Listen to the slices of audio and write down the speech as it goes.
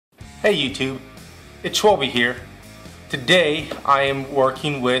Hey YouTube, it's Schwalbe here. Today I am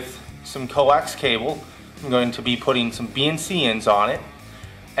working with some coax cable. I'm going to be putting some BNC ends on it,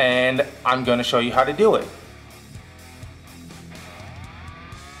 and I'm going to show you how to do it.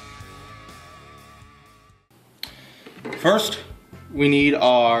 First, we need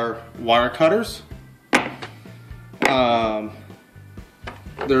our wire cutters.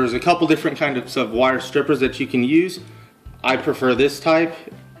 There's a couple different kinds of wire strippers that you can use. I prefer this type.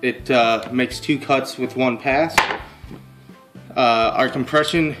 It makes 2 cuts with 1 pass. Our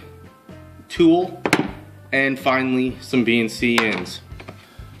compression tool, and finally some BNC ends.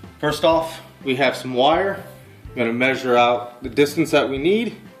 First off, we have some wire. I'm going to measure out the distance that we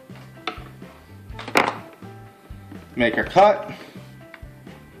need. Make our cut.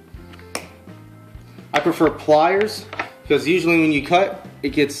 I prefer pliers because usually when you cut it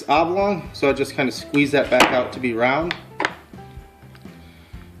gets oblong, so I just kind of squeeze that back out to be round.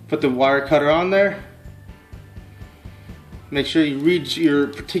 Put the wire cutter on there. Make sure you read your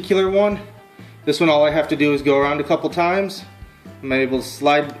particular one. This one, all I have to do is go around a couple times. I'm able to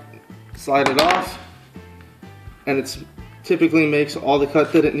slide it off, and it typically makes all the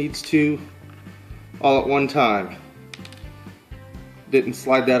cut that it needs to all at one time. Didn't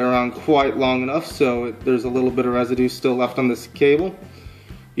slide that around quite long enough, so there's a little bit of residue still left on this cable.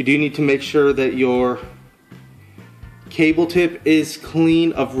 You do need to make sure that your cable tip is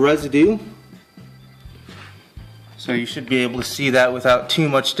clean of residue, so you should be able to see that without too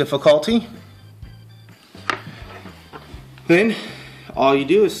much difficulty. Then all you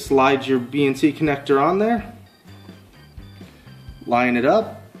do is slide your BNC connector on there, line it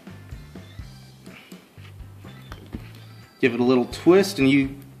up, give it a little twist, and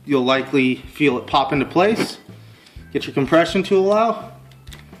you'll likely feel it pop into place. Get your compression tool out,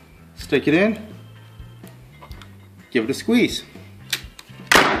 stick it in, give it a squeeze.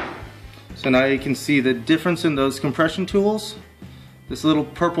 So now you can see the difference in those compression tools. This little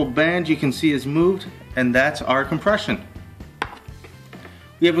purple band you can see is moved, and that's our compression.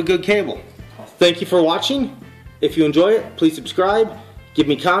 We have a good cable. Thank you for watching. If you enjoy it, please subscribe, give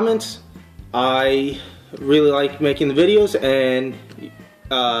me comments. I really like making the videos, and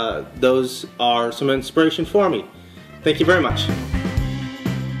those are some inspiration for me. Thank you very much.